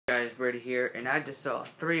Nerd here, and I just saw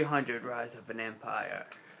 300 Rise of an Empire.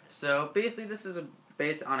 So basically this is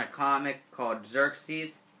based on a comic called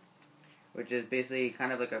Xerxes, which is basically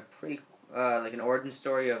kind of like a like an origin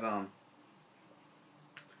story of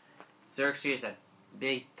Xerxes, that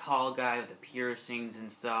big tall guy with the piercings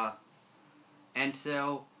and stuff. And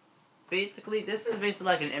so basically this is basically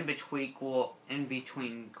like an in-between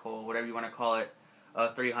whatever you want to call it,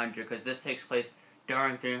 300, because this takes place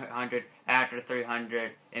during 300, after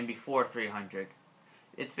 300, and before 300.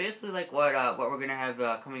 It's basically like what we're gonna have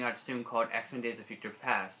coming out soon, called X-Men: Days of Future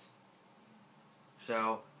Past.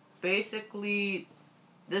 So basically,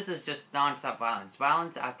 this is just non-stop violence,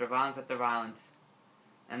 violence after violence after violence,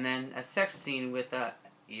 and then a sex scene with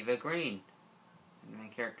Eva Green, the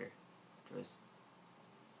main character. It was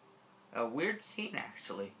a weird scene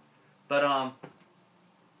actually, but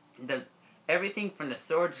everything from the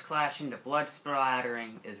swords clashing to blood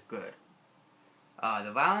splattering is good.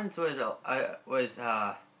 The violence was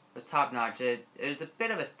top notch. It was a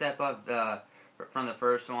bit of a step up from the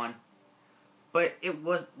first one, but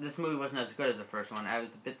this movie wasn't as good as the first one. I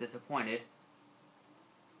was a bit disappointed.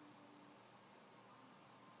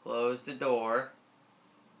 Close the door.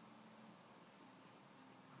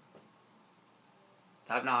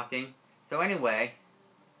 Stop knocking. So anyway,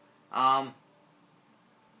 forgot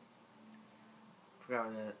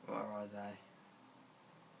where was I?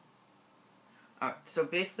 So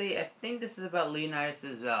basically, I think this is about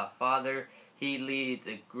Leonidas' father. He leads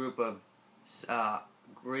a group of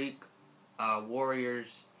Greek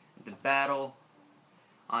warriors to battle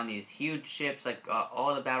on these huge ships. Like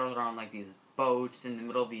all the battles are on like these boats in the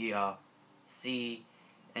middle of the sea,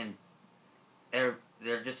 and they're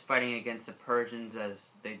just fighting against the Persians as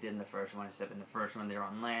they did in the first one. Except in the first one they were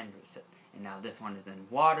on land, and now this one is in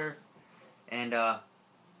water. And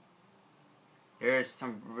there's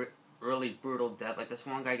some really brutal death. Like this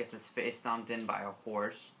one guy gets his face stomped in by a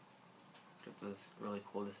horse, which was really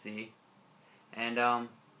cool to see. And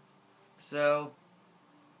so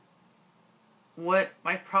what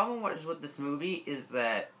my problem was with this movie is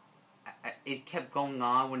that it kept going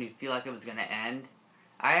on when you feel like it was gonna end.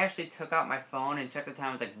 I actually took out my phone and checked the time.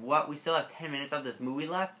 I was like, "What? We still have 10 minutes of this movie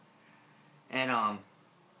left?" And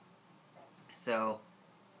so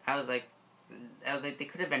I was like, they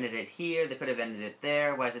could have ended it here, they could have ended it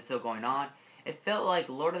there, why is it still going on? It felt like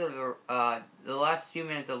the last few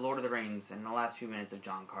minutes of Lord of the Rings and the last few minutes of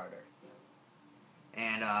John Carter.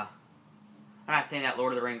 And, I'm not saying that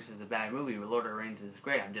Lord of the Rings is a bad movie, but Lord of the Rings is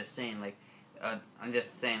great. I'm just saying, like,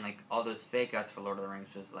 all those fake outs for Lord of the Rings,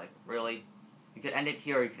 just like, really? You could end it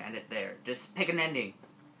here or you could end it there. Just pick an ending.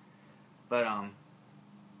 But,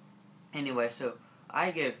 anyway, so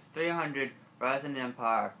I give 300 Rise of an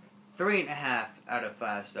Empire 3.5 out of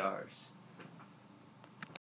 5 stars.